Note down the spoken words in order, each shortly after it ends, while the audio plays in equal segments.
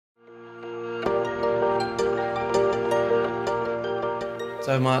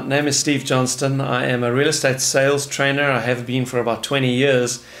So my name is Steve Johnstone. I am a real estate sales trainer. I have been for about 20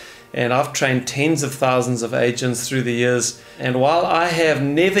 years, and I've trained tens of thousands of agents through the years. And while I have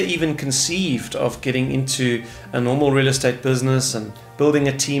never even conceived of getting into a normal real estate business and building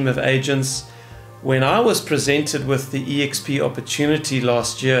a team of agents, when I was presented with the eXp opportunity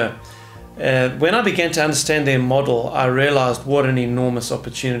last year, when I began to understand their model, I realized what an enormous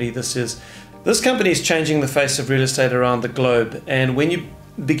opportunity this is. This company is changing the face of real estate around the globe, and when you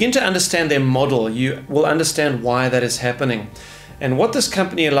begin to understand their model, you will understand why that is happening. And what this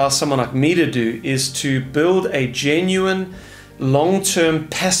company allows someone like me to do is to build a genuine, long-term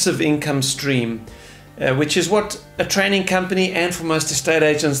passive income stream, which is what a training company and for most estate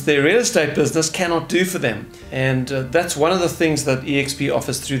agents, their real estate business cannot do for them. And that's one of the things that eXp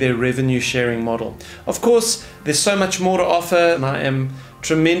offers through their revenue sharing model. Of course, there's so much more to offer, and I am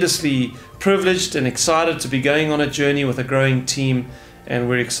tremendously privileged and excited to be going on a journey with a growing team, and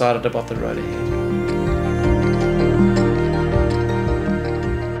we're excited about the road ahead.